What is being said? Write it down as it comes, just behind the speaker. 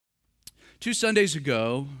2 Sundays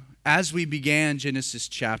ago, as we began Genesis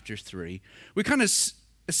chapter 3, we kind of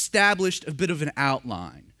established a bit of an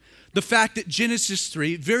outline. The fact that Genesis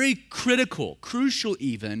 3, very critical, crucial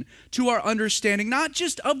even, to our understanding, not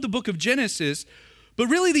just of the book of Genesis, but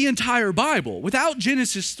really the entire Bible. Without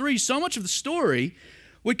Genesis 3, so much of the story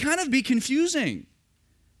would kind of be confusing.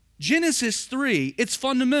 Genesis 3, it's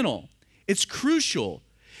fundamental, it's crucial,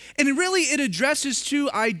 and it addresses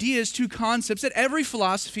two ideas, two concepts that every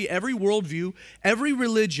philosophy, every worldview, every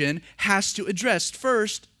religion has to address.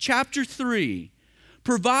 First, chapter 3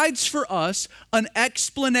 provides for us an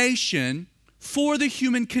explanation for the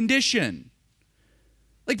human condition.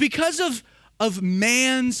 Like because of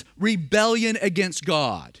man's rebellion against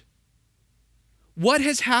God, what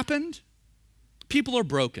has happened? People are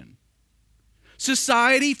broken.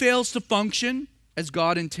 Society fails to function as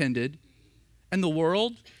God intended, and the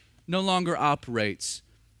world no longer operates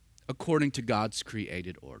according to God's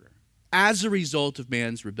created order as a result of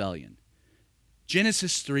man's rebellion.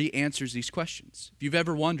 Genesis 3 answers these questions. If you've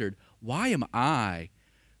ever wondered, why am I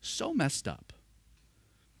so messed up?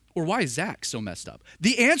 Or why is Zach so messed up?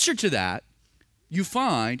 The answer to that you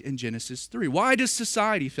find in Genesis 3. Why does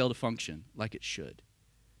society fail to function like it should?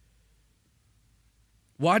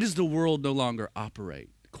 Why does the world no longer operate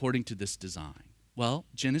according to this design? Well,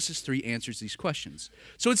 Genesis 3 answers these questions.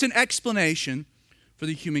 So it's an explanation for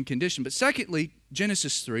the human condition. But secondly,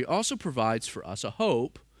 Genesis 3 also provides for us a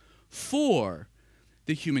hope for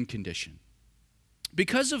the human condition.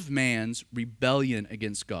 Because of man's rebellion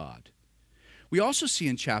against God, we also see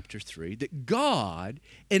in chapter 3 that God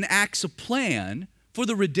enacts a plan for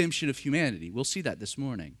the redemption of humanity. We'll see that this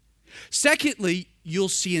morning. Secondly, you'll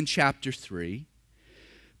see in chapter 3,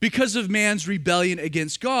 because of man's rebellion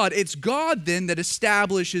against God, it's God then that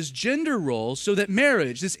establishes gender roles so that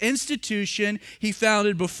marriage, this institution he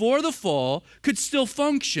founded before the fall, could still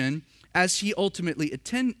function as he ultimately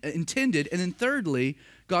intended. And then thirdly,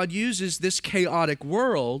 God uses this chaotic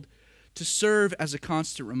world to serve as a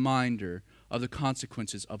constant reminder of the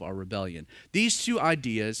consequences of our rebellion. These two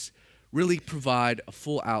ideas really provide a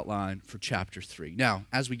full outline for chapter 3. Now,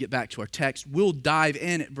 as we get back to our text, we'll dive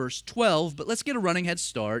in at verse 12, but let's get a running head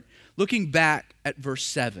start looking back at verse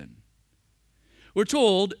 7. We're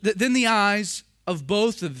told that then the eyes of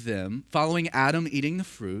both of them, following Adam eating the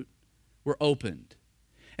fruit, were opened.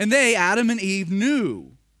 And they, Adam and Eve,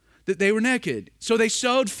 knew that they were naked. So they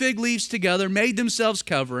sewed fig leaves together, made themselves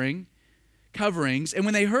coverings, and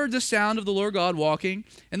when they heard the sound of the Lord God walking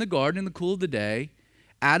in the garden in the cool of the day,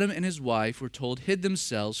 Adam and his wife, were told, hid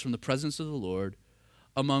themselves from the presence of the Lord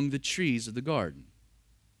among the trees of the garden.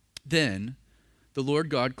 Then the Lord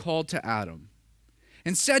God called to Adam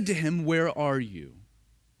and said to him, "Where are you?"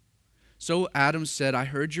 So Adam said, "I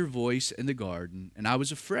heard your voice in the garden, and I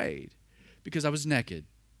was afraid because I was naked,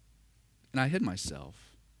 and I hid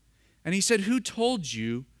myself." And he said, "Who told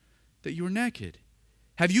you that you were naked?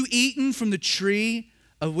 Have you eaten from the tree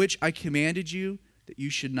of which I commanded you that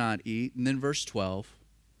you should not eat?" And then verse 12.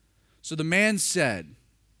 So the man said,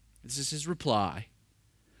 this is his reply,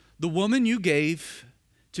 "The woman you gave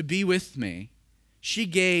to be with me, she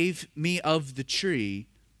gave me of the tree,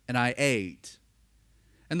 and I ate."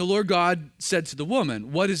 And the Lord God said to the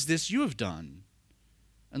woman, "What is this you have done?"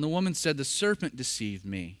 And the woman said, "The serpent deceived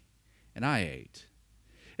me, and I ate."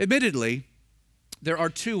 Admittedly, there are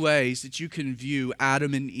two ways that you can view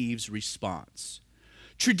Adam and Eve's response.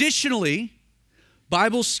 Traditionally,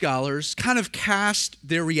 Bible scholars kind of cast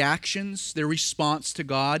their reactions, their response to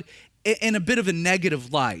God, in a bit of a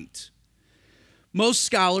negative light. Most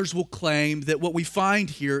scholars will claim that what we find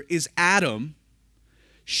here is Adam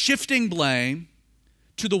shifting blame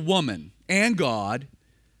to the woman and God,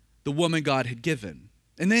 the woman God had given.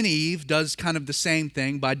 And then Eve does kind of the same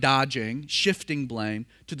thing by shifting blame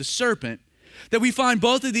to the serpent. That we find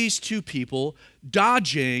both of these two people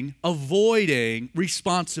avoiding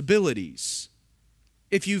responsibilities.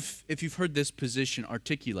 If you've heard this position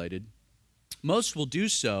articulated, most will do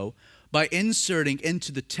so by inserting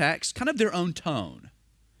into the text kind of their own tone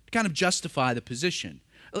to kind of justify the position.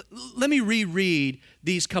 Let me reread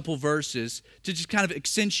these couple verses to just kind of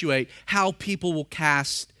accentuate how people will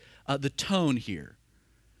cast the tone here.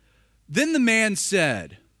 Then the man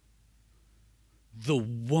said, "The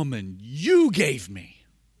woman you gave me.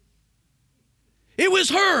 It was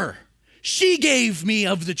her. She gave me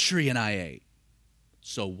of the tree and I ate.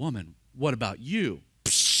 So woman, what about you?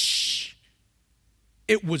 Psh,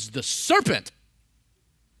 it was the serpent."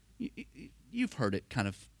 You've heard it kind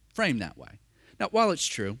of framed that way. Now, while it's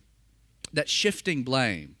true that shifting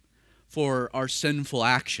blame for our sinful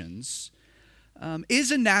actions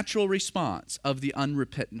is a natural response of the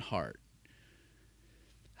unrepentant heart,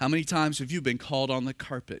 How many times have you been called on the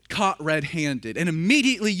carpet, caught red-handed, and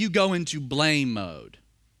immediately you go into blame mode?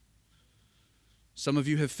 Some of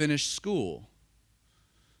you have finished school,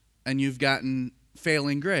 and you've gotten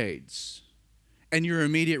failing grades, and your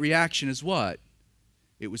immediate reaction is what?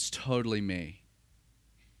 It was totally me.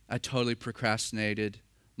 I totally procrastinated.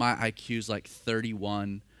 My IQ's like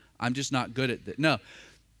 31. I'm just not good at that. No,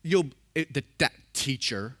 that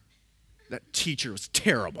teacher was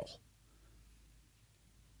terrible.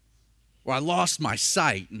 Or I lost my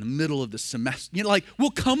sight in the middle of the semester.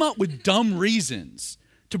 We'll come up with dumb reasons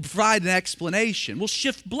to provide an explanation. We'll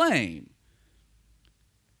shift blame.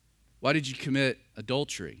 Why did you commit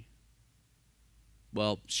adultery?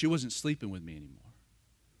 Well, she wasn't sleeping with me anymore.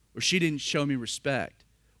 Or she didn't show me respect.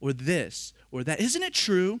 Or this, or that. Isn't it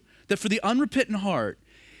true that for the unrepentant heart,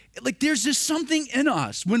 there's just something in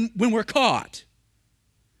us when we're caught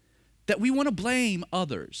that we want to blame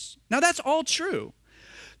others? Now, that's all true.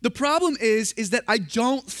 The problem is that I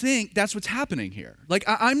don't think that's what's happening here.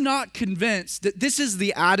 I'm not convinced that this is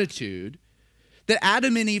the attitude that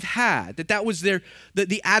Adam and Eve had, that was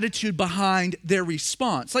the attitude behind their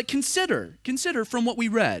response. Consider from what we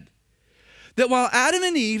read, that while Adam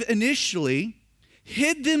and Eve initially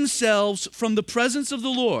hid themselves from the presence of the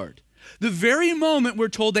Lord, the very moment we're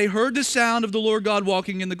told they heard the sound of the Lord God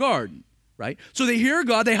walking in the garden, right? So they hear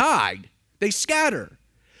God, they hide, they scatter.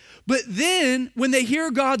 But then when they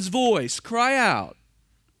hear God's voice cry out,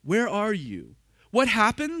 "Where are you?" What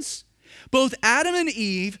happens? Both Adam and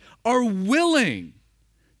Eve are willing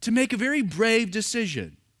to make a very brave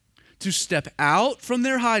decision to step out from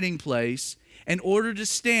their hiding place in order to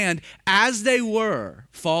stand as they were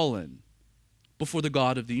fallen before the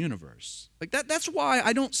God of the universe. That's why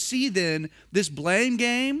I don't see then this blame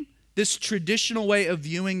game, this traditional way of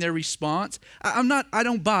viewing their response. I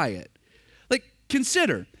don't buy it.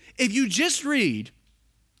 Consider, if you just read,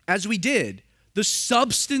 as we did, the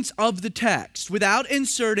substance of the text without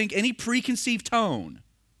inserting any preconceived tone,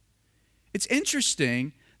 it's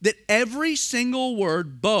interesting that every single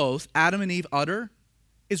word both Adam and Eve utter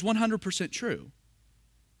is 100% true.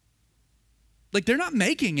 They're not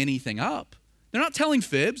making anything up. They're not telling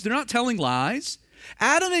fibs. They're not telling lies.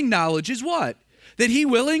 Adam acknowledges what? That he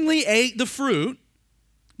willingly ate the fruit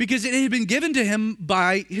because it had been given to him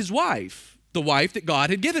by his wife, the wife that God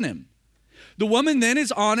had given him. The woman then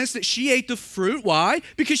is honest that she ate the fruit. Why?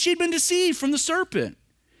 Because she'd been deceived from the serpent.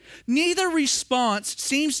 Neither response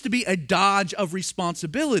seems to be a dodge of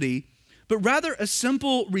responsibility, but rather a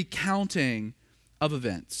simple recounting of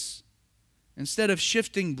events. Instead of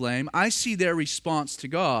shifting blame, I see their response to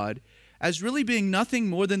God as really being nothing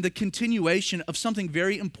more than the continuation of something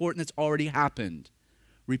very important that's already happened.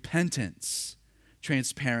 Repentance,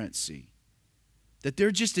 transparency. That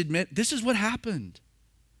they're just admit, this is what happened.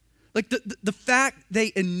 The fact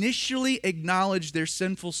they initially acknowledged their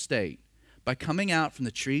sinful state by coming out from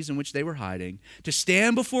the trees in which they were hiding, to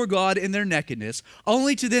stand before God in their nakedness,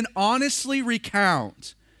 only to then honestly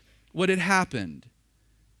recount what had happened.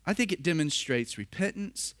 I think it demonstrates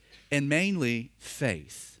repentance and mainly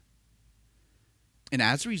faith. And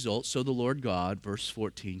as a result, so the Lord God, verse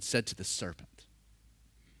 14, said to the serpent,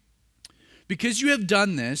 "Because you have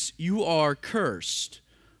done this, you are cursed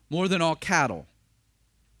more than all cattle,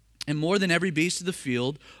 and more than every beast of the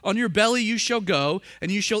field. On your belly you shall go,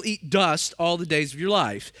 and you shall eat dust all the days of your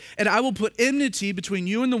life. And I will put enmity between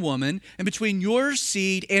you and the woman, and between your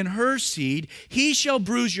seed and her seed. He shall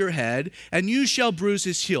bruise your head, and you shall bruise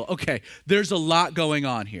his heel." Okay, there's a lot going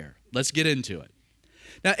on here. Let's get into it.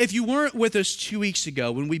 Now, if you weren't with us 2 weeks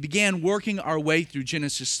ago when we began working our way through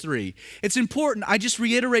Genesis 3, it's important I just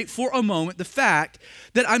reiterate for a moment the fact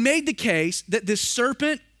that I made the case that this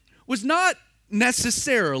serpent was not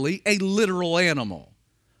necessarily a literal animal,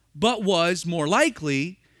 but was more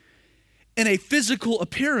likely, in a physical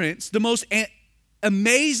appearance, the most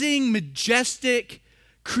amazing, majestic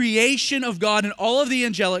creation of God in all of the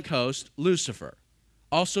angelic host, Lucifer,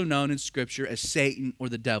 also known in Scripture as Satan or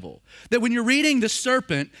the devil. That when you're reading the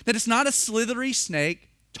serpent, that it's not a slithery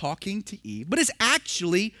snake talking to Eve, but it's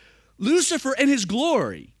actually Lucifer in his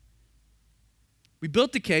glory. We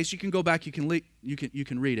built the case. You can go back. You can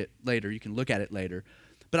read it later. You can look at it later.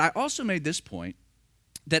 But I also made this point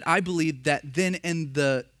that I believe that then in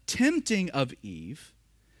the tempting of Eve,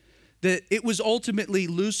 that it was ultimately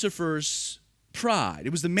Lucifer's pride.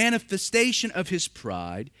 It was the manifestation of his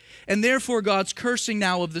pride. And therefore, God's cursing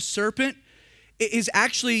now of the serpent is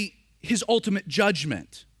actually his ultimate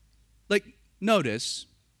judgment. Notice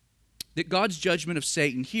that God's judgment of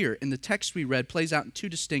Satan here in the text we read plays out in two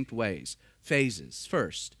distinct ways. Phases.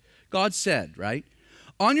 First, God said, right?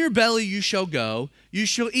 "On your belly you shall go, you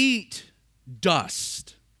shall eat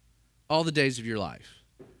dust all the days of your life.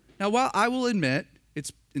 Now, while I will admit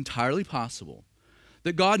it's entirely possible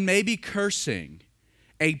that God may be cursing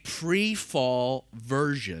a pre-fall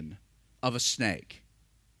version of a snake,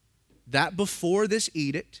 that before this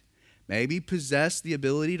edict maybe possessed the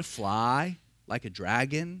ability to fly like a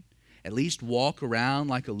dragon, at least walk around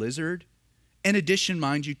like a lizard, in addition,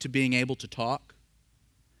 mind you, to being able to talk.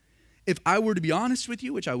 If I were to be honest with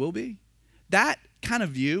you, which I will be, that kind of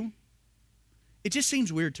view, it just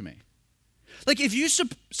seems weird to me. Like if you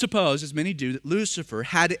suppose, as many do, that Lucifer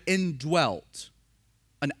had indwelt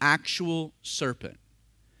an actual serpent,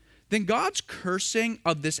 then God's cursing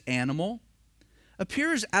of this animal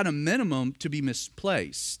appears at a minimum to be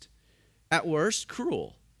misplaced, at worst,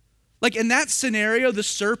 cruel. Like in that scenario, the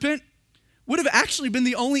serpent would have actually been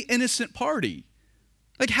the only innocent party.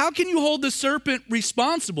 Like how can you hold the serpent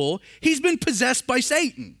responsible? He's been possessed by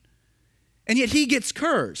Satan, and yet he gets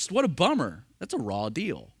cursed. What a bummer. That's a raw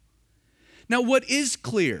deal. Now, what is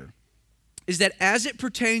clear is that as it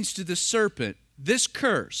pertains to the serpent, this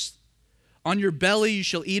curse, on your belly you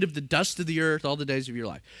shall eat of the dust of the earth all the days of your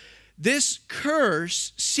life. This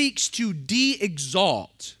curse seeks to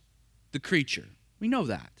de-exalt the creature. We know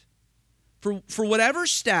that. For whatever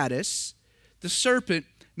status the serpent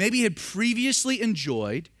maybe had previously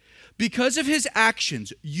enjoyed, because of his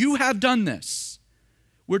actions, you have done this.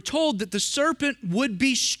 We're told that the serpent would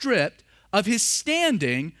be stripped of his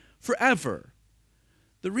standing forever.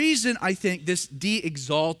 The reason I think this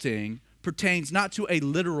de-exalting pertains not to a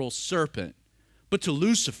literal serpent, but to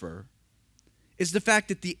Lucifer, is the fact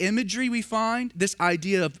that the imagery we find, this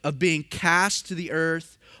idea of being cast to the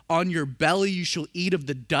earth, on your belly you shall eat of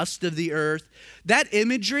the dust of the earth, that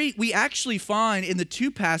imagery we actually find in the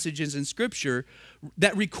two passages in Scripture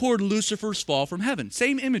that record Lucifer's fall from heaven.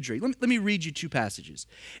 Same imagery. Let me read you two passages.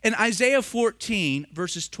 In Isaiah 14,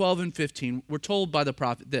 verses 12 and 15, we're told by the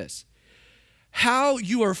prophet this: "How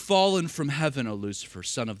you are fallen from heaven, O Lucifer,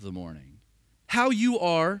 son of the morning. How you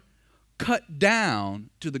are cut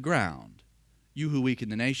down to the ground, you who weaken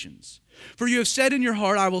the nations. For you have said in your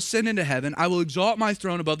heart, I will ascend into heaven. I will exalt my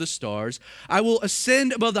throne above the stars. I will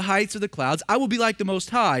ascend above the heights of the clouds. I will be like the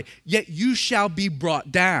Most High. Yet you shall be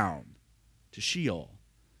brought down to Sheol,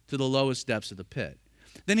 to the lowest depths of the pit."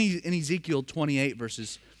 Then in Ezekiel 28,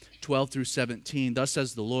 verses 12 through 17, "Thus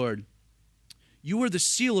says the Lord, you were the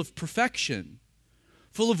seal of perfection,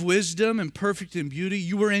 full of wisdom and perfect in beauty.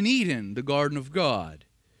 You were in Eden, the garden of God.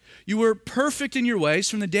 You were perfect in your ways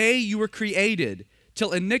from the day you were created,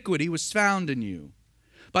 till iniquity was found in you.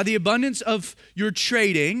 By the abundance of your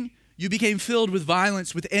trading, you became filled with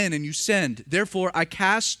violence within, and you sinned. Therefore I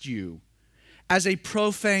cast you as a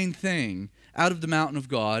profane thing out of the mountain of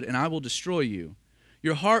God, and I will destroy you.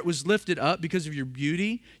 Your heart was lifted up because of your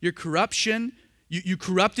beauty. Your corruption, you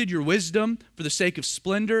corrupted your wisdom for the sake of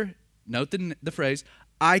splendor." Note the phrase,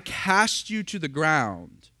 "I cast you to the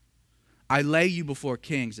ground. I lay you before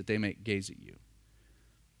kings that they may gaze at you."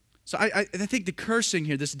 So I think the cursing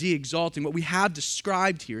here, this de-exalting, what we have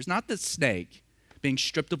described here is not the snake being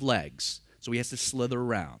stripped of legs, so he has to slither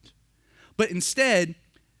around, but instead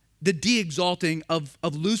the de-exalting of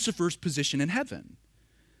Lucifer's position in heaven.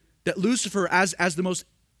 That Lucifer, as the most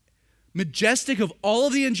majestic of all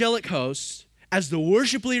of the angelic hosts, as the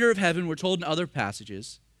worship leader of heaven, we're told in other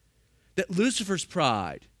passages, that Lucifer's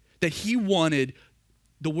pride, that he wanted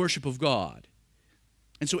the worship of God.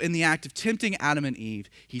 And so in the act of tempting Adam and Eve,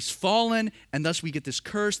 he's fallen, and thus we get this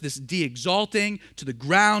curse, this de-exalting. To the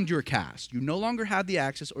ground you're cast. You no longer have the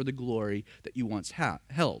access or the glory that you once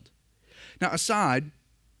held. Now, aside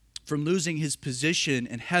from losing his position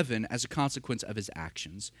in heaven as a consequence of his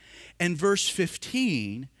actions, in verse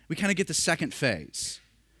 15, we kind of get the second phase.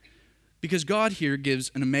 Because God here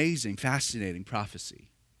gives an amazing, fascinating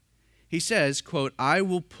prophecy. He says, quote, "I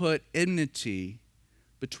will put enmity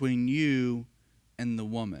between you and the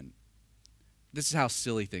woman." This is how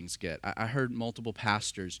silly things get. I heard multiple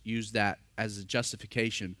pastors use that as a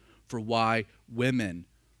justification for why women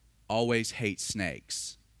always hate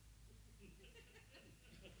snakes.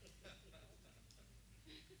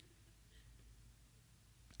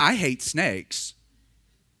 I hate snakes,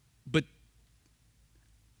 but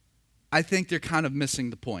I think they're kind of missing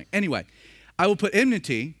the point. Anyway, "I will put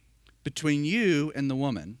enmity between you and the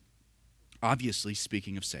woman," obviously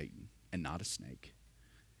speaking of Satan and not a snake,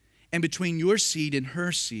 "and between your seed and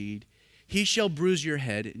her seed, he shall bruise your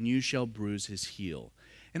head and you shall bruise his heel."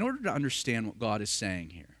 In order to understand what God is saying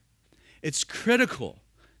here, it's critical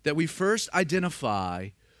that we first identify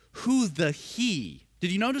who the he.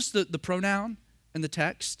 Did you notice the pronoun in the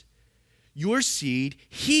text? Your seed,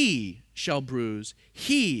 he shall bruise.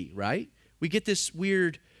 He, right? We get this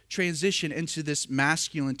weird transition into this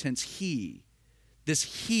masculine tense he.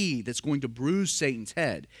 This he that's going to bruise Satan's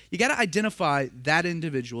head. You got to identify that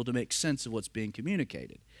individual to make sense of what's being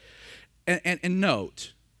communicated. And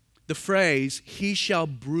note, the phrase, he shall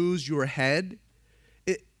bruise your head,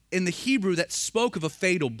 in the Hebrew that spoke of a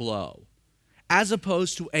fatal blow, as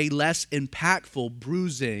opposed to a less impactful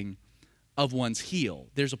bruising of one's heel.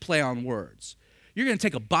 There's a play on words. You're going to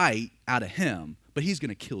take a bite out of him, but he's going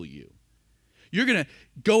to kill you. You're going to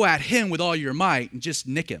go at him with all your might and just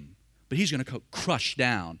nick him, but he's going to crush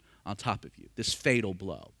down on top of you, this fatal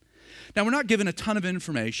blow. Now, we're not given a ton of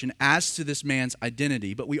information as to this man's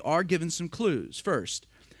identity, but we are given some clues. First,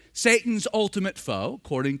 Satan's ultimate foe,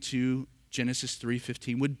 according to Genesis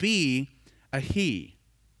 3:15, would be a he.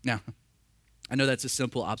 Now, I know that's a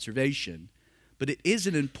simple observation, but it is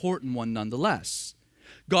an important one nonetheless.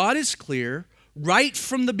 God is clear right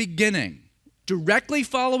from the beginning, directly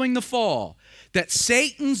following the fall, that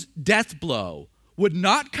Satan's death blow would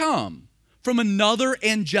not come from another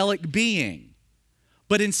angelic being,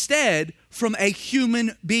 but instead from a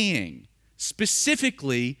human being,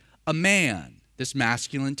 specifically a man, this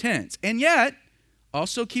masculine tense. And yet,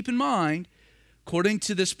 also keep in mind, according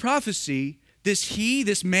to this prophecy,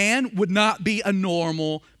 this man would not be a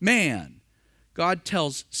normal man. God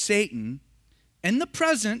tells Satan, in the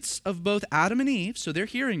presence of both Adam and Eve, so they're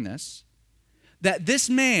hearing this, that this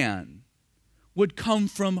man would come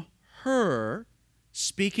from her,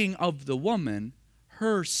 speaking of the woman,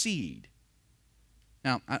 her seed.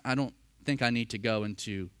 Now, I don't think I need to go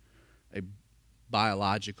into a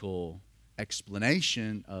biological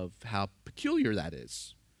explanation of how peculiar that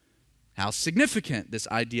is, how significant this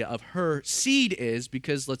idea of her seed is,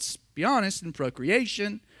 because let's be honest, in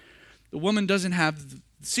procreation, the woman doesn't have the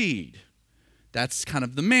seed. That's kind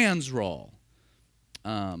of the man's role.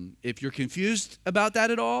 If you're confused about that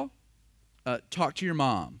at all, talk to your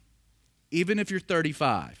mom. Even if you're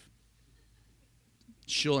 35,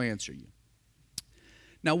 she'll answer you.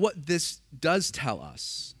 Now, what this does tell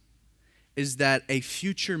us is that a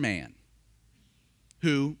future man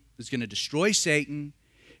who is going to destroy Satan,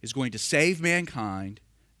 is going to save mankind,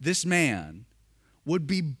 this man would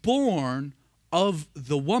be born of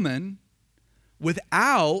the woman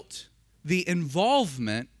without the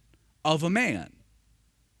involvement of a man.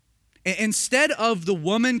 Instead of the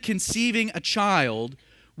woman conceiving a child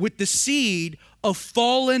with the seed of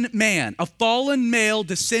fallen man, a fallen male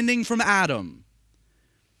descending from Adam,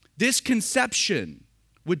 this conception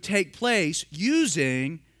would take place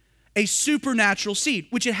using a supernatural seed,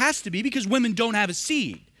 which it has to be because women don't have a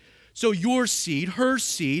seed. So your seed, her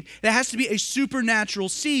seed, it has to be a supernatural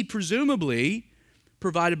seed, presumably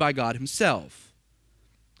provided by God himself.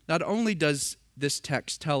 Not only does this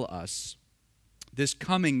text tell us this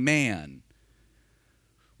coming man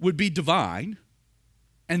would be divine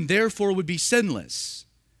and therefore would be sinless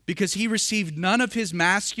because he received none of his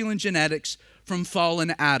masculine genetics from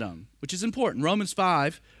fallen Adam, which is important. Romans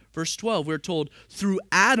 5, verse 12, we're told through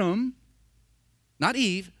Adam, not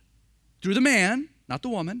Eve, through the man, not the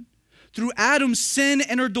woman, through Adam sin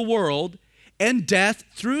entered the world and death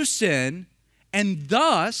through sin, and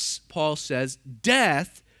thus, Paul says,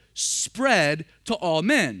 death spread to all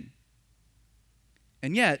men.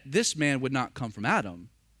 And yet, this man would not come from Adam,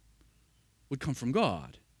 would come from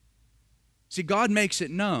God. See, God makes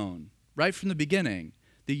it known right from the beginning,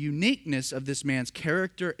 the uniqueness of this man's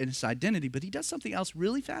character and his identity, but he does something else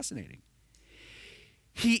really fascinating.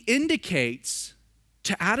 He indicates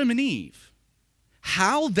to Adam and Eve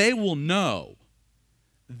how they will know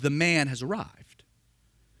the man has arrived.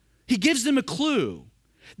 He gives them a clue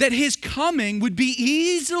that his coming would be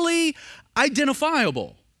easily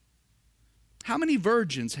identifiable. How many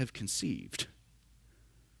virgins have conceived?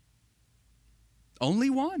 Only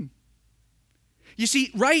one. You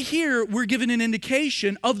see, right here, we're given an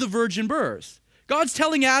indication of the virgin birth. God's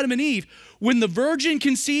telling Adam and Eve, when the virgin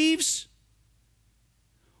conceives,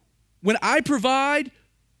 when I provide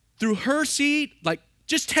through her seed,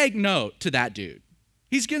 just take note to that dude.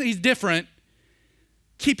 He's different.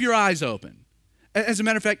 Keep your eyes open. As a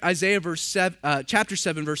matter of fact, Isaiah chapter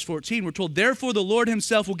 7, verse 14, we're told, therefore the Lord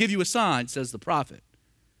himself will give you a sign, says the prophet.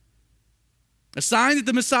 A sign that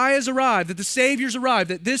the Messiah has arrived, that the Savior's arrived,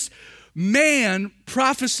 that this man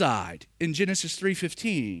prophesied in Genesis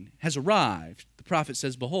 3:15 has arrived. The prophet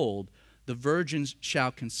says, behold, the virgins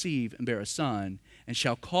shall conceive and bear a son, and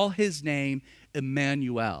shall call his name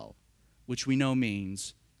Emmanuel, which we know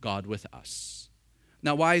means God with us.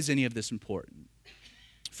 Now, why is any of this important?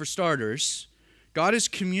 For starters, God is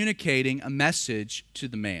communicating a message to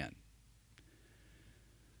the man.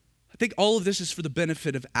 I think all of this is for the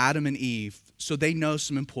benefit of Adam and Eve, so they know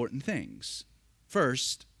some important things.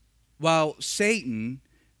 First, while Satan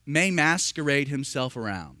may masquerade himself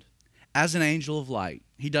around as an angel of light,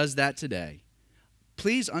 he does that today.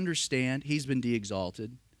 Please understand, he's been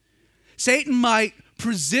de-exalted. Satan might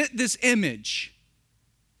present this image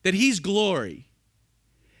that he's glory,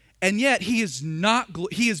 and yet he is not.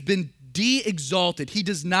 He has been de-exalted. He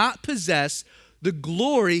does not possess the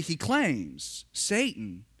glory he claims.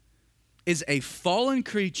 Satan is a fallen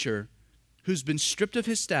creature who's been stripped of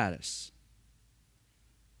his status.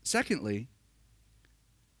 Secondly,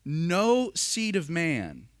 no seed of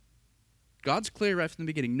man, God's clear right from the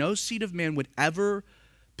beginning, no seed of man would ever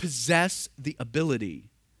possess the ability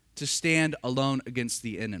to stand alone against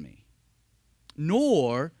the enemy,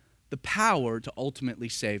 nor the power to ultimately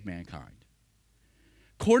save mankind.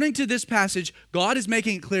 According to this passage, God is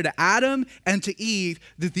making it clear to Adam and to Eve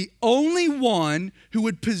that the only one who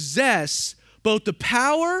would possess both the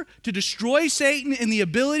power to destroy Satan and the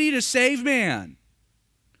ability to save man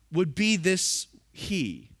would be this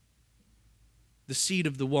he, the seed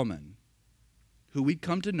of the woman, who we'd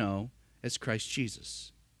come to know as Christ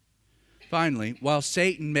Jesus. Finally, while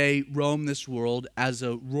Satan may roam this world as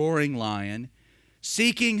a roaring lion,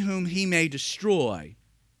 seeking whom he may destroy,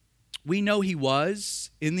 we know he was,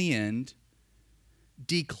 in the end,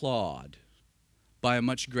 declawed by a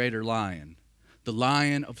much greater lion, the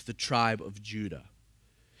Lion of the tribe of Judah.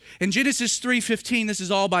 In Genesis 3:15, this is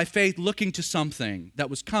all by faith, looking to something that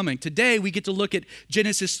was coming. Today, we get to look at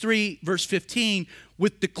Genesis 3, verse 15,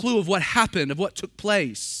 with the clue of what happened, of what took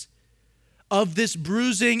place, of this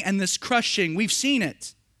bruising and this crushing. We've seen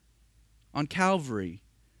it on Calvary.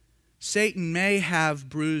 Satan may have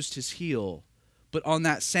bruised his heel, but on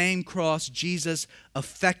that same cross, Jesus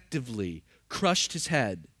effectively crushed his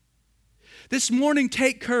head. This morning,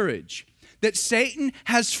 take courage that Satan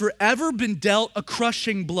has forever been dealt a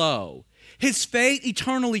crushing blow, his fate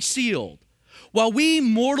eternally sealed, while we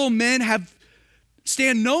mortal men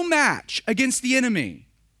stand no match against the enemy.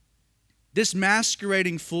 This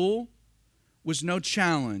masquerading fool was no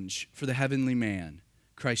challenge for the heavenly man,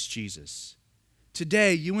 Christ Jesus.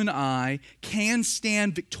 Today, you and I can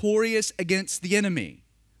stand victorious against the enemy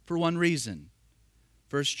for one reason.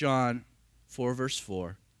 1 John 4, verse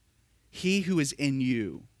 4, he who is in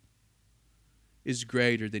you is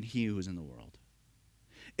greater than he who is in the world.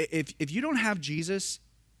 If you don't have Jesus,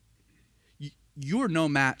 you're no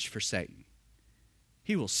match for Satan.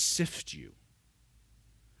 He will sift you.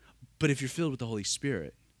 But if you're filled with the Holy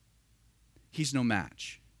Spirit, he's no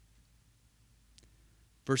match.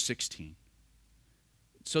 Verse 16.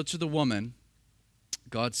 So to the woman,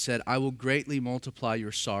 God said, I will greatly multiply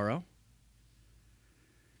your sorrow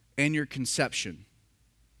and your conception.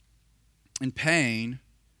 In pain,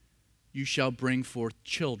 you shall bring forth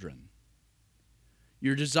children.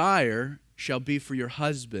 Your desire shall be for your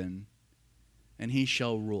husband, and he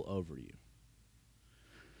shall rule over you.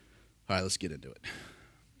 All right, let's get into it.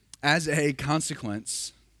 As a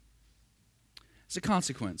consequence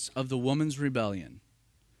of the woman's rebellion,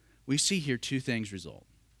 we see here two things result.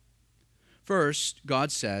 First,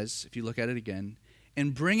 God says, if you look at it again,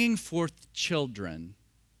 in bringing forth children,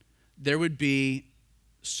 there would be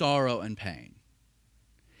sorrow and pain.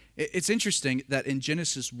 It's interesting that in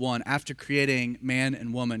Genesis 1, after creating man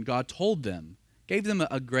and woman, God gave them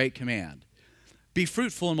a great command. Be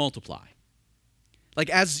fruitful and multiply. Like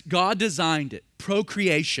as God designed it,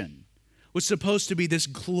 procreation was supposed to be this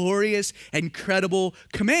glorious, incredible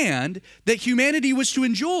command that humanity was to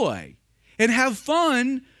enjoy and have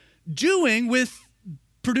fun doing with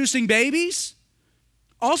producing babies,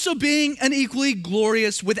 also being an equally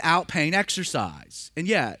glorious without pain exercise. And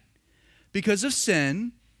yet, because of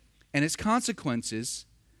sin and its consequences,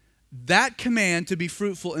 that command to be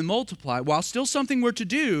fruitful and multiply, while still something we're to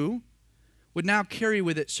do, would now carry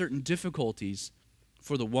with it certain difficulties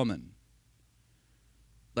for the woman.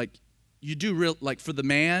 Like for the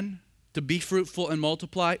man to be fruitful and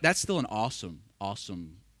multiply, that's still an awesome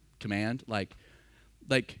command. I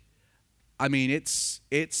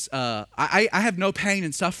have no pain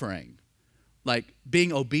and suffering, like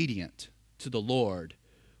being obedient to the Lord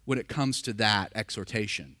when it comes to that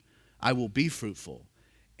exhortation. I will be fruitful,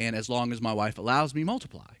 and as long as my wife allows me,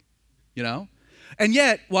 multiply, And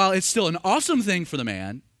yet, while it's still an awesome thing for the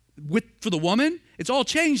man, for the woman, it's all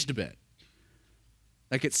changed a bit.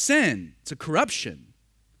 Like it's sin, it's a corruption.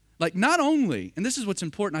 Like not only, and this is what's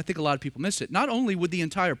important, I think a lot of people miss it, not only would the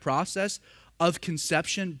entire process of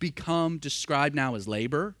conception become described now as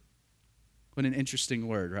labor. What an interesting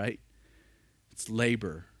word, right? It's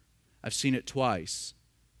labor. I've seen it twice.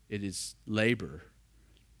 It is labor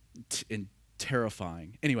and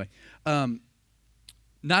terrifying. Anyway,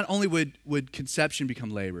 not only would conception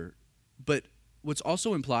become labor, but what's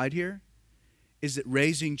also implied here is that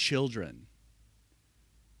raising children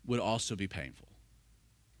would also be painful.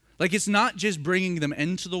 Like, it's not just bringing them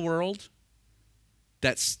into the world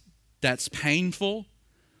that's painful,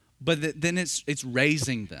 but then it's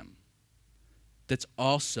raising them that's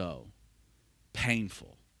also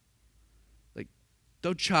painful. Like,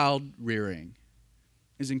 though child rearing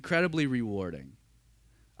is incredibly rewarding,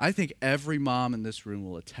 I think every mom in this room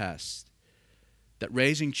will attest that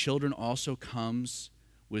raising children also comes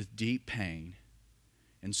with deep pain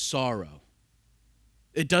and sorrow.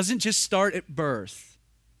 It doesn't just start at birth,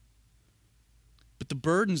 but the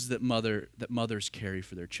burdens that mothers carry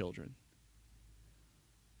for their children.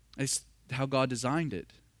 It's how God designed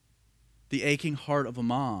it. The aching heart of a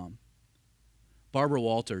mom. Barbara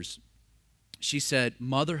Walters, she said,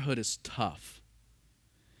 motherhood is tough.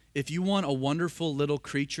 If you want a wonderful little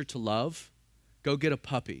creature to love, go get a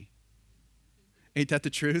puppy. Ain't that the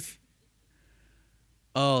truth?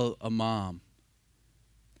 Oh, a mom.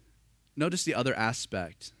 Notice the other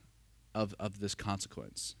aspect of this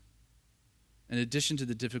consequence. In addition to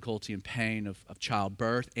the difficulty and pain of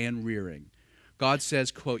childbirth and rearing, God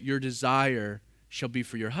says, quote, your desire shall be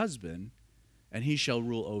for your husband, and he shall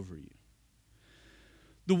rule over you.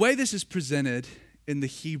 The way this is presented in the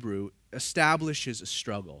Hebrew establishes a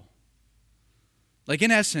struggle. Like,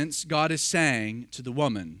 in essence, God is saying to the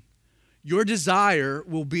woman, your desire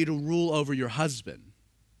will be to rule over your husband,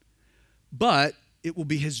 but it will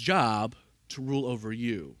be his job to rule over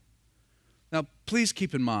you. Now, please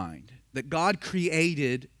keep in mind that God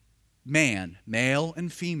created man, male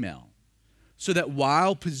and female, so that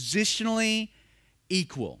while positionally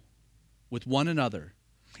equal with one another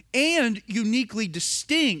and uniquely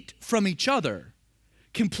distinct from each other,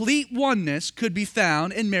 complete oneness could be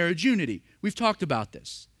found in marriage unity. We've talked about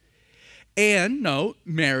this. And note,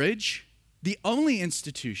 marriage, the only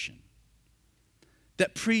institution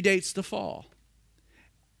that predates the fall.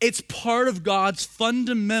 It's part of God's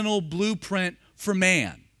fundamental blueprint for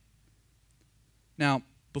man. Now,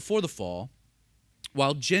 before the fall,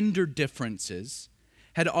 while gender differences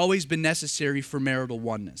had always been necessary for marital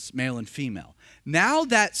oneness, male and female, now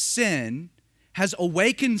that sin has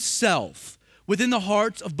awakened self within the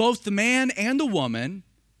hearts of both the man and the woman,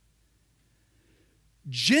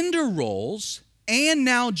 gender roles and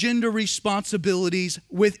now gender responsibilities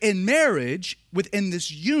within marriage, within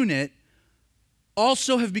this unit,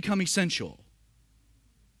 also have become essential.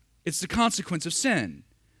 It's the consequence of sin.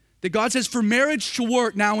 That God says for marriage to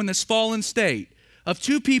work now in this fallen state of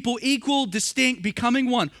two people equal, distinct, becoming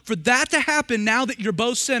one, for that to happen now that you're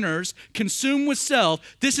both sinners, consumed with self,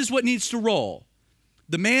 this is what needs to roll.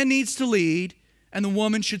 The man needs to lead, and the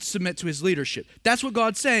woman should submit to his leadership. That's what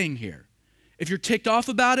God's saying here. If you're ticked off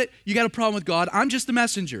about it, you got a problem with God. I'm just the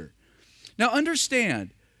messenger. Now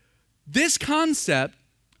understand, this concept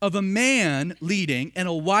of a man leading and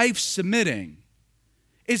a wife submitting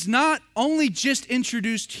is not only just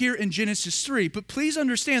introduced here in Genesis 3, but please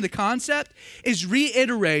understand the concept is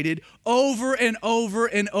reiterated over and over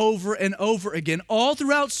and over and over again all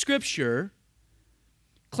throughout Scripture,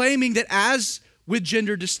 claiming that as with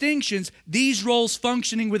gender distinctions, these roles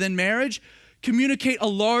functioning within marriage communicate a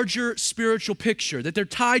larger spiritual picture, that they're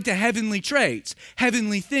tied to heavenly traits,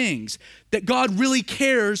 heavenly things, that God really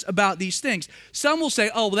cares about these things. Some will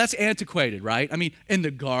say, oh, well, that's antiquated, right? I mean, in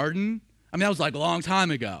the garden, that was like a long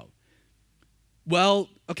time ago. Well,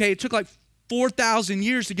 okay, it took like 4,000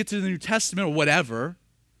 years to get to the New Testament or whatever,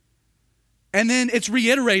 and then it's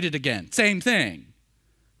reiterated again, same thing.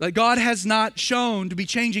 Like, God has not shown to be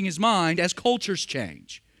changing his mind as cultures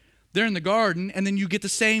change. They're in the garden, and then you get the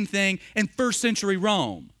same thing in first century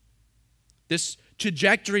Rome. This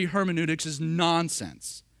trajectory hermeneutics is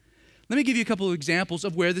nonsense. Let me give you a couple of examples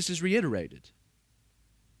of where this is reiterated.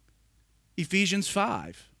 Ephesians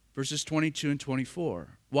 5, verses 22 and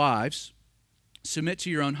 24. Wives, submit to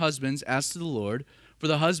your own husbands as to the Lord, for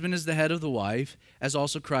the husband is the head of the wife, as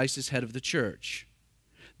also Christ is head of the church.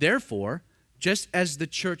 Therefore, just as the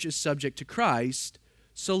church is subject to Christ,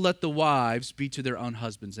 so let the wives be to their own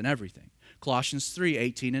husbands in everything. Colossians 3,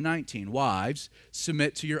 18 and 19. Wives,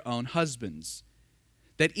 submit to your own husbands,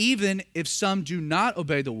 that even if some do not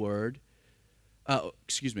obey the word,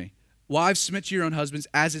 wives, submit to your own husbands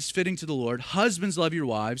as is fitting to the Lord. Husbands, love your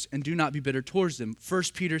wives and do not be bitter towards them. 1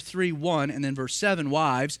 Peter 3, 1 and then verse 7.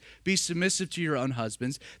 Wives, be submissive to your own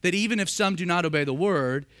husbands, that even if some do not obey the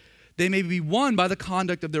word, they may be won by the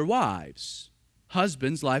conduct of their wives.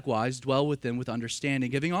 Husbands, likewise, dwell with them with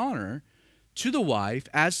understanding, giving honor to the wife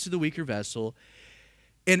as to the weaker vessel,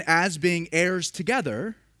 and as being heirs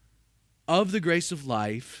together of the grace of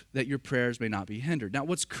life, that your prayers may not be hindered. Now,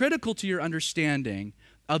 what's critical to your understanding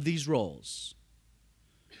of these roles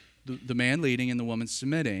the man leading and the woman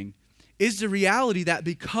submitting, is the reality that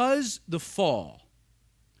because the fall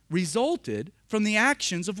resulted from the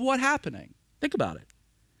actions of what happening. Think about it.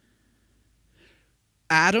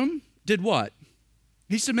 Adam did what?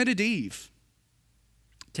 He submitted to Eve.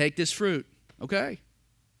 Take this fruit. Okay.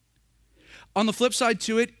 On the flip side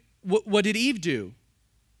to it, what did Eve do?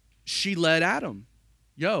 She led Adam.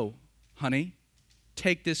 Yo, honey,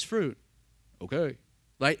 take this fruit. Okay.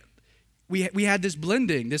 Like we had this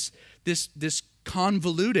blending, this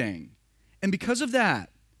convoluting. And because of that,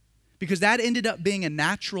 because that ended up being a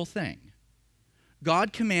natural thing,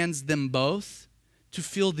 God commands them both to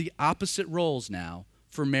fill the opposite roles now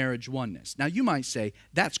for marriage oneness. Now you might say,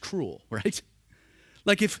 that's cruel, right?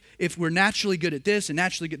 Like if we're naturally good at this and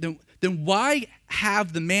naturally good, then why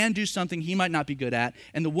have the man do something he might not be good at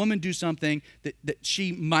and the woman do something that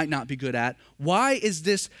she might not be good at? Why is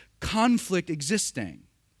this conflict existing?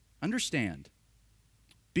 Understand,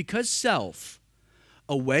 because self,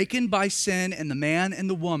 awakened by sin in the man and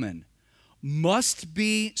the woman, must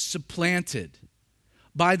be supplanted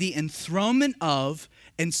by the enthronement of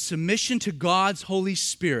and submission to God's Holy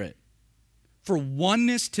Spirit for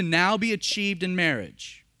oneness to now be achieved in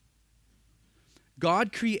marriage.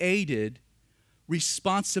 God created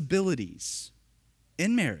responsibilities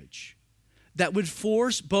in marriage that would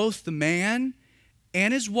force both the man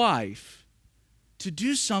and his wife to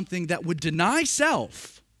do something that would deny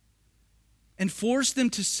self and force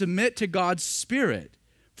them to submit to God's Spirit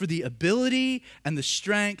for the ability and the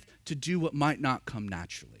strength to do what might not come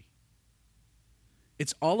naturally.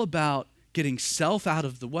 It's all about getting self out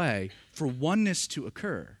of the way for oneness to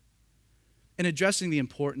occur. In addressing the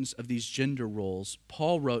importance of these gender roles,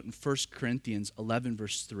 Paul wrote in 1 Corinthians 11,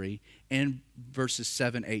 verse 3, and verses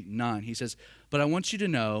 7, 8, and 9. He says, "But I want you to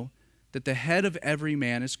know that the head of every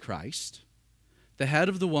man is Christ, the head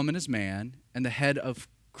of the woman is man, and the head of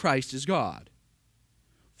Christ is God.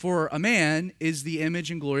 For a man is the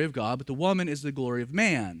image and glory of God, but the woman is the glory of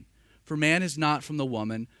man. For man is not from the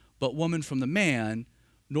woman, but woman from the man,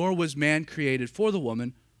 nor was man created for the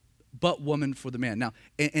woman, but woman for the man." Now,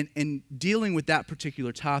 in dealing with that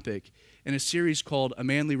particular topic, in a series called A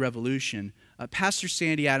Manly Revolution, Pastor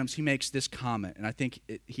Sandy Adams, he makes this comment, and I think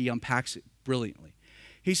he unpacks it brilliantly.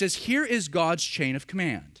 He says, here is God's chain of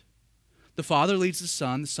command. The Father leads the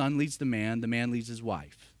Son leads the man leads his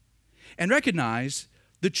wife. And recognize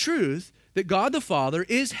the truth that God the Father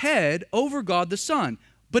is head over God the Son.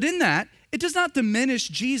 But in that, it does not diminish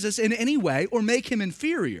Jesus in any way or make him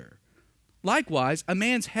inferior. Likewise, a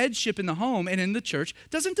man's headship in the home and in the church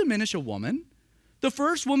doesn't diminish a woman. The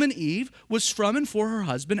first woman, Eve, was from and for her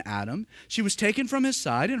husband, Adam. She was taken from his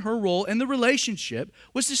side, and her role in the relationship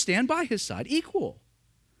was to stand by his side, equal.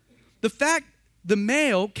 The fact the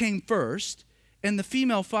male came first and the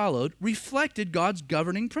female followed reflected God's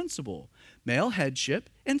governing principle, male headship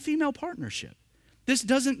and female partnership. This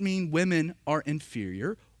doesn't mean women are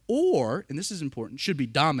inferior or, and this is important, should be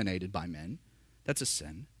dominated by men. That's a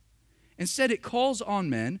sin. Instead, it calls on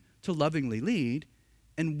men to lovingly lead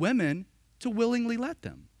and women to willingly let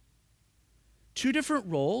them. Two different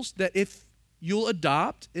roles that if you'll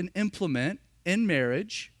adopt and implement in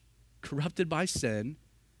marriage, corrupted by sin,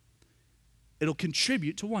 it'll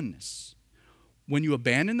contribute to oneness. When you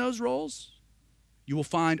abandon those roles, you will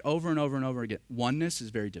find over and over and over again, oneness is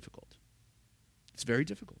very difficult. It's very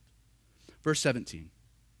difficult. Verse 17.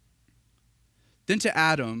 Then to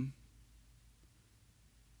Adam,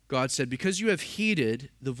 God said, "Because you have heeded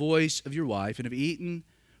the voice of your wife and have eaten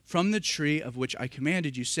from the tree of which I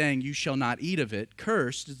commanded you, saying, you shall not eat of it,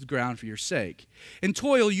 cursed is the ground for your sake. In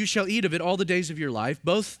toil you shall eat of it all the days of your life,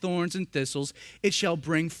 both thorns and thistles it shall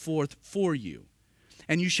bring forth for you.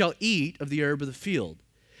 And you shall eat of the herb of the field.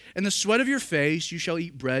 In the sweat of your face you shall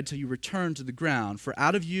eat bread till you return to the ground. For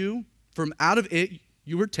from out of it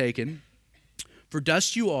you were taken, for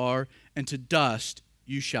dust you are, and to dust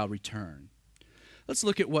you shall return." Let's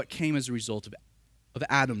look at what came as a result of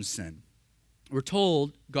Adam's sin. We're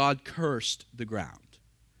told God cursed the ground.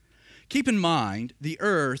 Keep in mind, the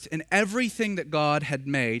earth and everything that God had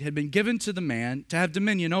made had been given to the man to have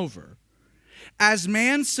dominion over. As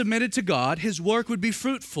man submitted to God, his work would be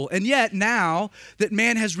fruitful. And yet, now that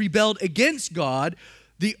man has rebelled against God,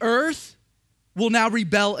 the earth will now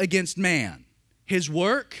rebel against man. His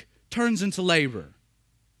work turns into labor.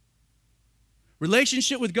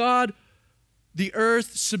 Relationship with God, the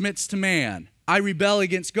earth submits to man. I rebel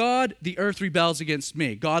against God, the earth rebels against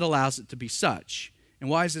me. God allows it to be such. And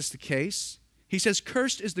why is this the case? He says,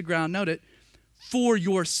 cursed is the ground, note it, for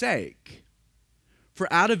your sake.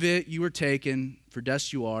 For out of it you were taken, for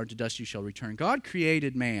dust you are, to dust you shall return. God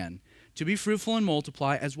created man to be fruitful and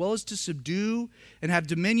multiply, as well as to subdue and have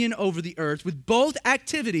dominion over the earth, with both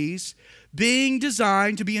activities being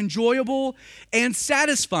designed to be enjoyable and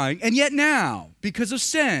satisfying. And yet now, because of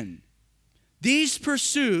sin, these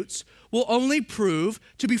pursuits will only prove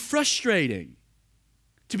to be frustrating,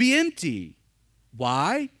 to be empty.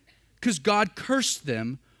 Why? Because God cursed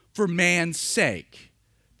them for man's sake.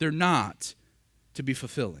 They're not to be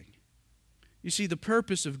fulfilling. You see, the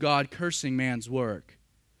purpose of God cursing man's work,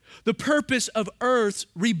 the purpose of earth's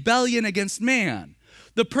rebellion against man,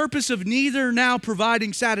 the purpose of neither now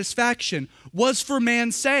providing satisfaction was for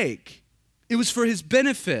man's sake. It was for his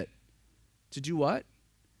benefit. To do what?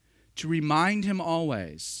 To remind him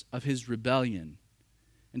always of his rebellion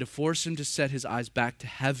and to force him to set his eyes back to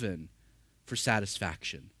heaven for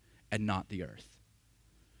satisfaction and not the earth.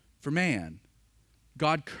 For man,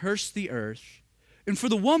 God cursed the earth, and for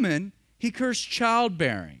the woman, he cursed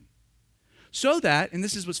childbearing. So that, and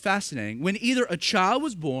this is what's fascinating, when either a child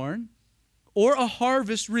was born or a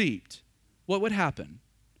harvest reaped, what would happen?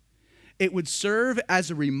 It would serve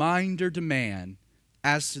as a reminder to man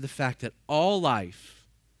as to the fact that all life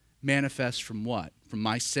manifests from what? From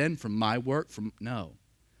my sin, from my work,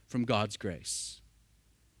 from God's grace.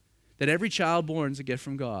 That every child born is a gift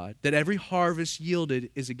from God. That every harvest yielded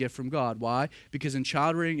is a gift from God. Why? Because in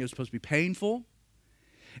childbearing it was supposed to be painful,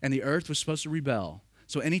 and the earth was supposed to rebel.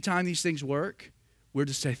 So anytime these things work, we're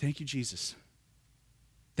to say, thank you, Jesus.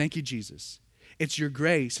 Thank you, Jesus. It's your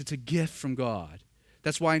grace. It's a gift from God.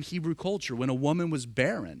 That's why in Hebrew culture, when a woman was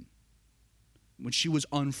barren, when she was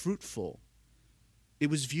unfruitful, it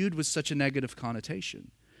was viewed with such a negative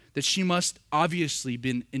connotation that she must obviously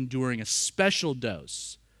been enduring a special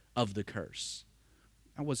dose of the curse.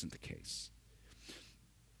 That wasn't the case.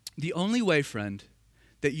 The only way, friend,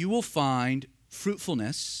 that you will find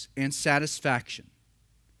fruitfulness and satisfaction,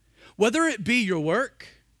 whether it be your work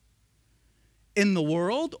in the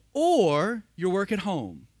world or your work at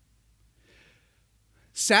home,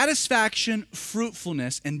 satisfaction,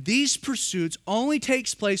 fruitfulness, and these pursuits only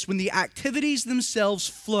takes place when the activities themselves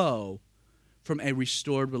flow from a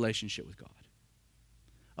restored relationship with God.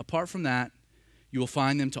 Apart from that, you will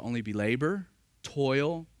find them to only be labor,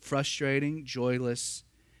 toil, frustrating, joyless,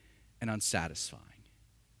 and unsatisfying.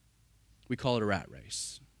 We call it a rat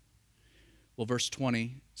race. Well, verse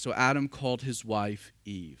 20, so Adam called his wife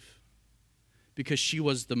Eve because she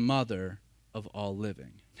was the mother of all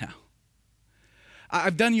living. Now,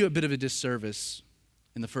 I've done you a bit of a disservice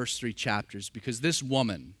in the first 3 chapters because this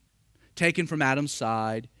woman, taken from Adam's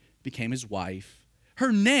side, became his wife.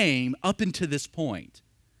 Her name, up until this point,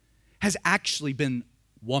 has actually been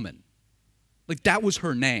woman. Like, that was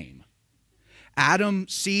her name. Adam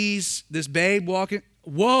sees this babe walking.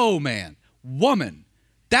 Whoa, man. Woman.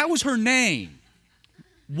 That was her name.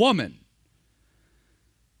 Woman.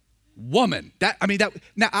 Woman.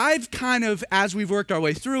 Now, I've kind of, as we've worked our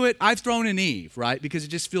way through it, I've thrown in Eve, right? Because it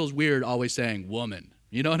just feels weird always saying woman.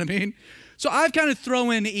 You know what I mean? So I've kind of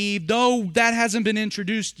thrown in Eve, though that hasn't been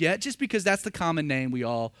introduced yet, just because that's the common name we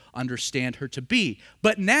all understand her to be.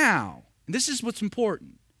 But now, and this is what's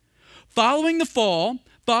important, following the fall,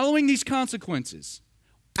 following these consequences,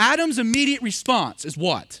 Adam's immediate response is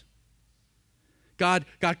what? God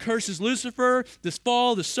curses Lucifer, this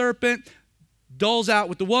fall, the serpent, doles out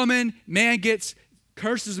with the woman, man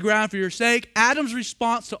curses the ground for your sake. Adam's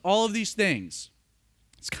response to all of these things,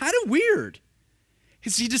 it's kind of weird.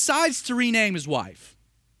 Because he decides to rename his wife.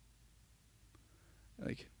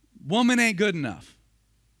 Like, woman ain't good enough.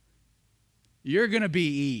 You're going to be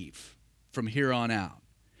Eve from here on out.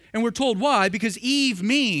 And we're told why, because Eve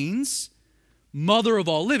means mother of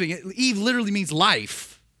all living. Eve literally means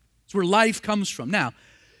life. It's where life comes from. Now,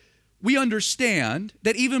 we understand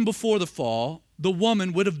that even before the fall, the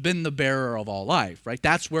woman would have been the bearer of all life, right?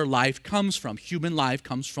 That's where life comes from. Human life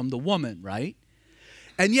comes from the woman, right?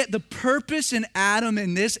 And yet the purpose in Adam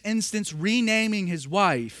in this instance renaming his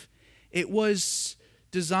wife, it was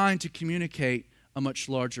designed to communicate a much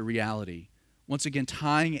larger reality. Once again,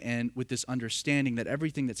 tying in with this understanding that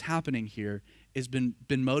everything that's happening here has been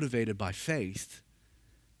motivated by faith.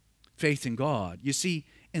 Faith in God. You see,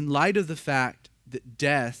 in light of the fact that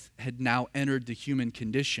death had now entered the human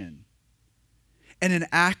condition, and an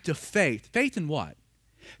act of faith. Faith in what?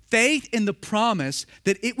 Faith in the promise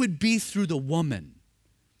that it would be through the woman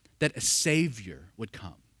that a Savior would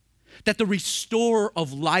come, that the restorer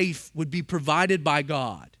of life would be provided by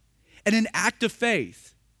God. And an act of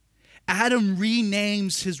faith, Adam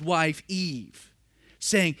renames his wife Eve,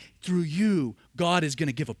 saying, through you, God is going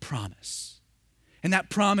to give a promise. And that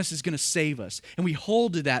promise is going to save us. And we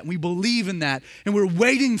hold to that, and we believe in that, and we're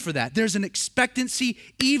waiting for that. There's an expectancy,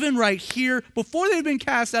 even right here, before they've been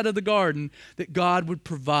cast out of the garden, that God would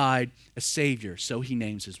provide a Savior. So he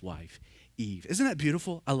names his wife Eve. Isn't that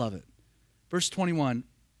beautiful? I love it. Verse 21,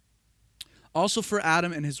 also for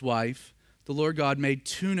Adam and his wife, the Lord God made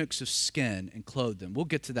tunics of skin and clothed them. We'll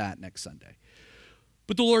get to that next Sunday.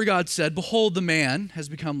 But the Lord God said, behold, the man has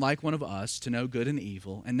become like one of us to know good and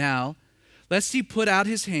evil. And now, lest he put out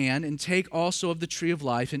his hand and take also of the tree of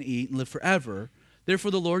life and eat and live forever.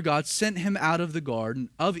 Therefore the Lord God sent him out of the garden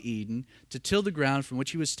of Eden to till the ground from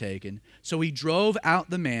which he was taken. So he drove out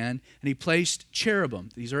the man, and he placed cherubim,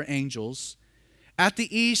 these are angels, at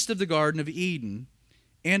the east of the garden of Eden,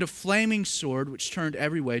 and a flaming sword which turned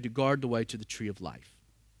every way to guard the way to the tree of life.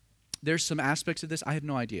 There's some aspects of this I have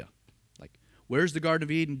no idea. Like, where's the Garden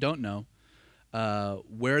of Eden? Don't know.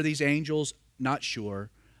 Where are these angels? Not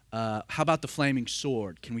sure. How about the flaming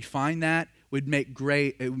sword? Can we find that? It would make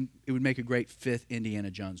a great fifth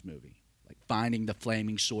Indiana Jones movie, like finding the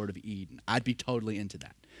flaming sword of Eden. I'd be totally into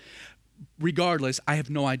that. Regardless, I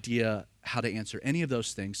have no idea how to answer any of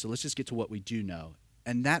those things, so let's just get to what we do know,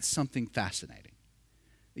 and that's something fascinating.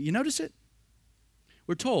 You notice it?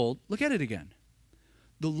 We're told, look at it again.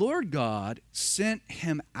 The Lord God sent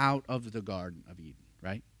him out of the Garden of Eden,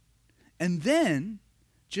 right? And then,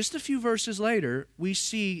 just a few verses later, we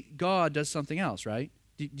see God does something else, right?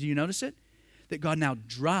 Do you notice it? That God now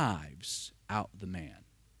drives out the man.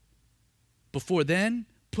 Before then,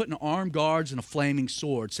 putting armed guards and a flaming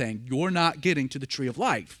sword saying, you're not getting to the tree of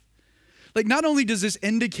life. Like, not only does this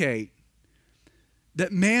indicate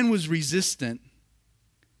that man was resistant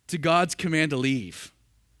to God's command to leave,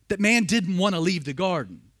 that man didn't want to leave the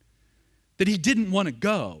garden, that he didn't want to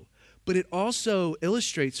go, but it also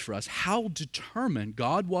illustrates for us how determined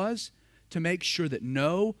God was to make sure that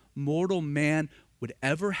no mortal man would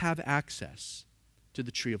ever have access to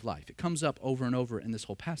the tree of life. It comes up over and over in this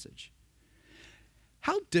whole passage.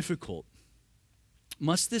 How difficult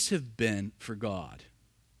must this have been for God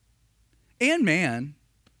and man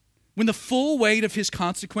when the full weight of his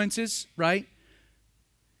consequences, right,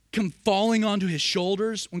 come falling onto his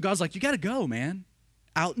shoulders, when God's like, you got to go, man,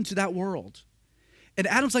 out into that world. And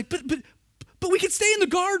Adam's like, but we can stay in the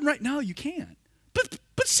garden, right? No, you can't.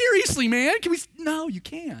 But seriously, man, no, you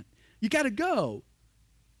can't. You got to go.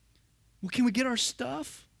 Well, can we get our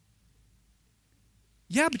stuff?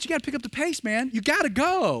 Yeah, but you got to pick up the pace, man. You got to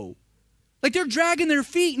go. Like, they're dragging their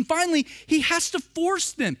feet, and finally, he has to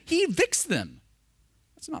force them. He evicts them.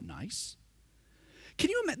 That's not nice.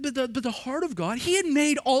 Can you imagine, but the heart of God, he had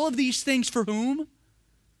made all of these things for whom?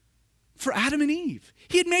 For Adam and Eve.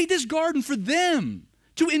 He had made this garden for them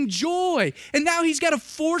to enjoy, and now he's got to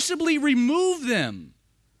forcibly remove them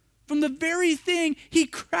from the very thing he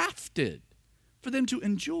crafted for them to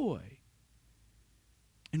enjoy.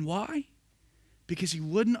 And why? Because he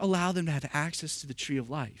wouldn't allow them to have access to the tree of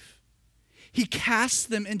life. He casts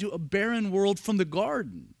them into a barren world from the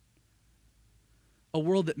garden, a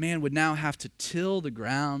world that man would now have to till the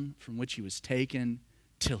ground from which he was taken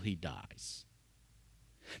till he dies.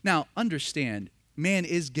 Now, understand, man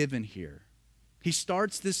is given here. He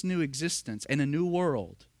starts this new existence and a new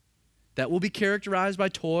world that will be characterized by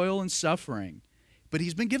toil and suffering. But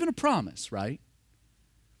he's been given a promise, right?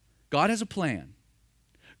 God has a plan.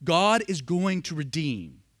 God is going to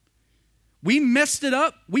redeem. We messed it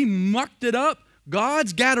up. We mucked it up.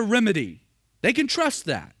 God's got a remedy. They can trust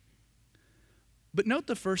that. But note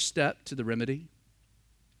the first step to the remedy: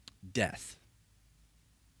 death.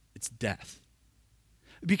 It's death.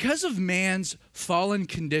 Because of man's fallen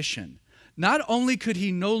condition, not only could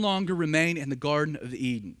he no longer remain in the Garden of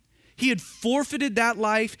Eden, he had forfeited that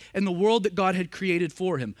life and the world that God had created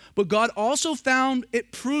for him. But God also found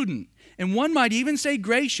it prudent, and one might even say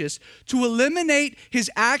gracious, to eliminate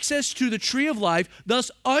his access to the tree of life,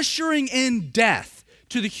 thus ushering in death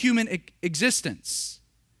to the human existence.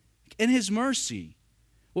 In his mercy,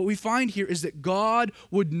 what we find here is that God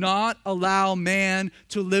would not allow man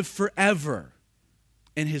to live forever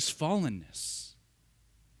in his fallenness.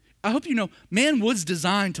 I hope you know, man was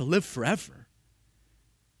designed to live forever.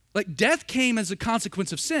 Like, death came as a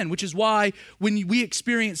consequence of sin, which is why when we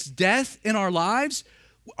experience death in our lives,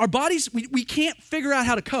 our bodies, we can't figure out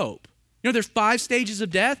how to cope. You know, there's 5 stages of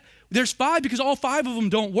death. There's 5 because all 5 of them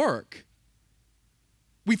don't work.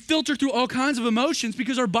 We filter through all kinds of emotions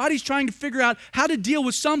because our body's trying to figure out how to deal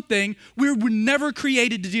with something we were never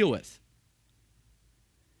created to deal with.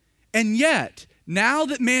 And yet, now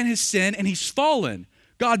that man has sinned and he's fallen,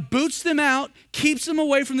 God boots them out, keeps them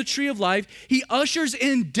away from the tree of life. He ushers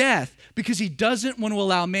in death because he doesn't want to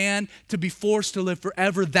allow man to be forced to live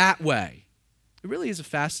forever that way. It really is a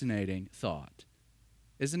fascinating thought,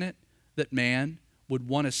 isn't it? That man would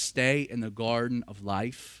want to stay in the garden of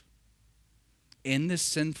life in this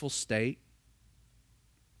sinful state.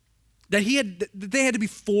 That they had to be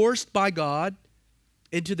forced by God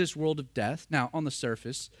into this world of death. Now, on the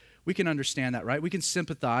surface, we can understand that, right? We can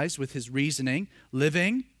sympathize with his reasoning.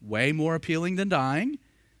 Living, way more appealing than dying.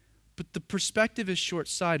 But the perspective is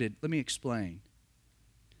short-sighted. Let me explain.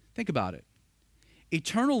 Think about it.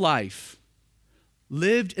 Eternal life,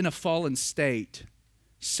 lived in a fallen state,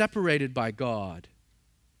 separated by God.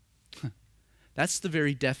 That's the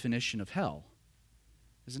very definition of hell,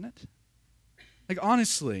 isn't it? Like,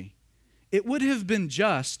 honestly, it would have been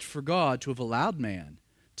just for God to have allowed man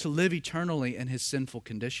to live eternally in his sinful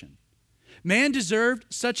condition. Man deserved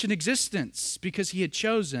such an existence because he had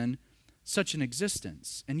chosen such an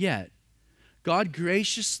existence. And yet, God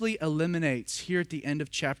graciously eliminates here at the end of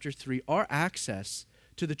chapter 3 our access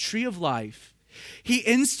to the tree of life. He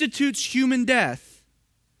institutes human death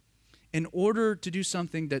in order to do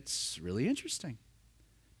something that's really interesting,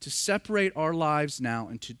 to separate our lives now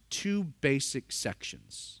into two basic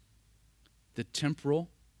sections, the temporal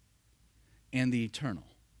and the eternal.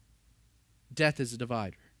 Death is a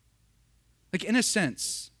divider. Like, in a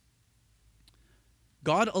sense,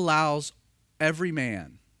 God allows every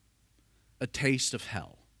man a taste of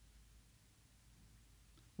hell.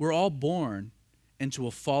 We're all born into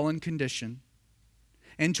a fallen condition,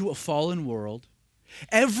 into a fallen world.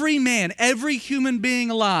 Every man, every human being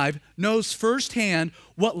alive knows firsthand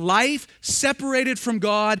what life separated from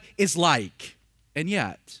God is like. And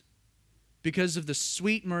yet, because of the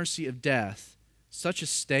sweet mercy of death, such a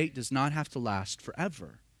state does not have to last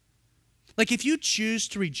forever. Like, if you choose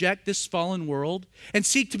to reject this fallen world and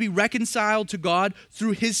seek to be reconciled to God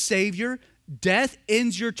through his Savior, death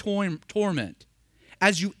ends your torment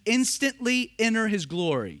as you instantly enter his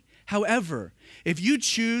glory. However, if you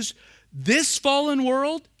choose this fallen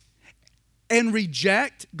world and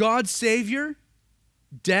reject God's Savior,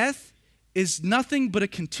 death is nothing but a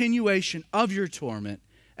continuation of your torment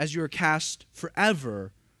as you are cast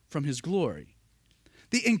forever from his glory.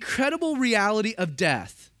 The incredible reality of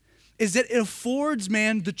death is that it affords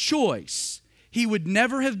man the choice he would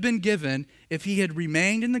never have been given if he had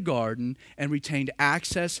remained in the garden and retained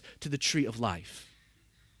access to the tree of life.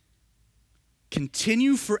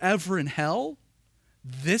 Continue forever in hell,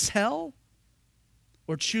 this hell,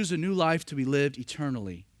 or choose a new life to be lived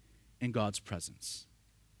eternally in God's presence.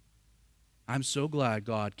 I'm so glad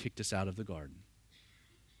God kicked us out of the garden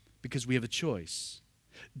because we have a choice.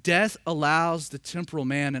 Death allows the temporal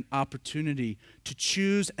man an opportunity to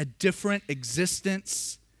choose a different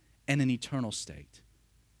existence and an eternal state.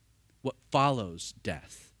 What follows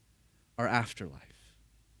death, our afterlife.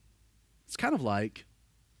 It's kind of like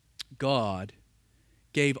God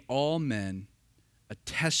gave all men a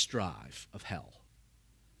test drive of hell,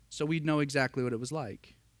 so we'd know exactly what it was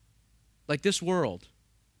like. Like this world.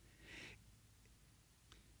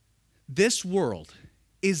 This world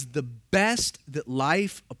is the best that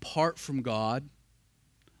life apart from God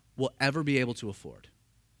will ever be able to afford.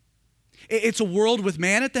 It's a world with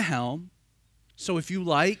man at the helm, so if you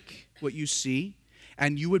like what you see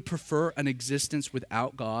and you would prefer an existence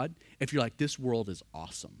without God, if you're like, this world is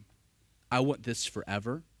awesome, I want this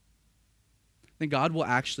forever, then God will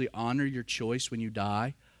actually honor your choice when you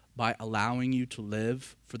die by allowing you to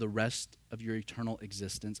live for the rest of your eternal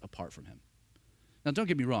existence apart from him. Now, don't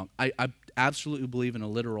get me wrong. I absolutely believe in a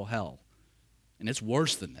literal hell, and it's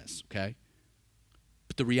worse than this, okay?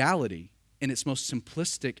 But the reality, in its most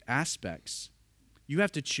simplistic aspects, you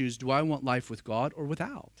have to choose, do I want life with God or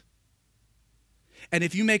without? And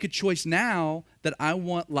if you make a choice now that I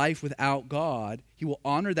want life without God, he will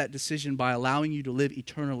honor that decision by allowing you to live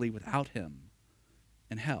eternally without him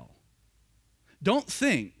in hell. Don't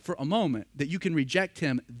think for a moment that you can reject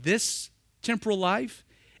him this temporal life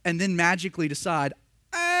and then magically decide,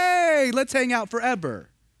 hey, let's hang out forever.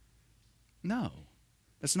 No,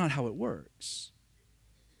 that's not how it works.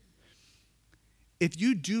 If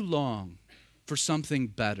you do long for something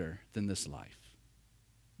better than this life,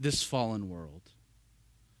 this fallen world,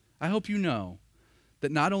 I hope you know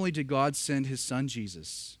that not only did God send his son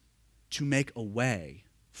Jesus to make a way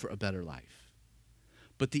for a better life,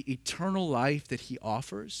 but the eternal life that he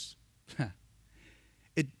offers,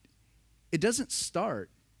 it doesn't start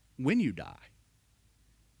when you die.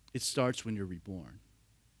 It starts when you're reborn.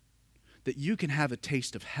 That you can have a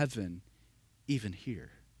taste of heaven even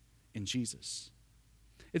here in Jesus.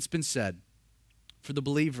 It's been said, for the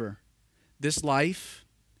believer, this life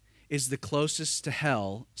is the closest to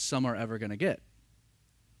hell some are ever going to get.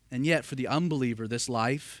 And yet, for the unbeliever, this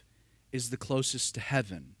life is the closest to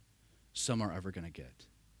heaven some are ever going to get.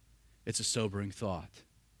 It's a sobering thought.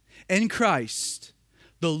 In Christ,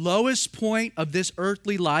 the lowest point of this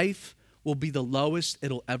earthly life will be the lowest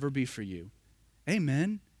it'll ever be for you.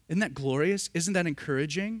 Amen. Isn't that glorious? Isn't that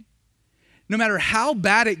encouraging? No matter how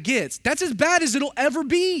bad it gets, that's as bad as it'll ever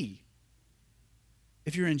be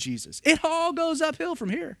if you're in Jesus. It all goes uphill from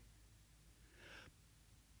here.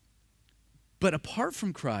 But apart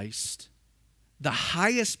from Christ, the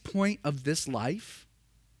highest point of this life,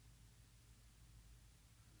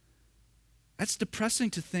 that's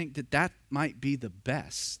depressing to think that that might be the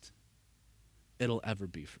best it'll ever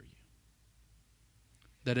be for you.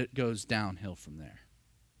 That it goes downhill from there.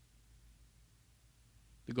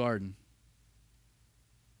 The garden.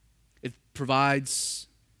 It provides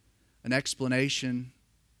an explanation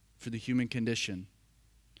for the human condition,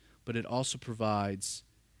 but it also provides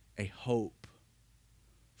a hope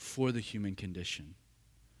for the human condition,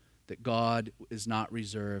 that God is not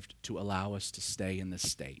reserved to allow us to stay in this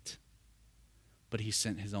state, but he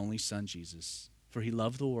sent his only Son, Jesus, for he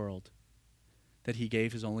loved the world, that he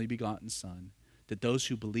gave his only begotten Son, that those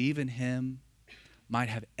who believe in him might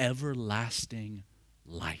have everlasting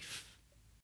life.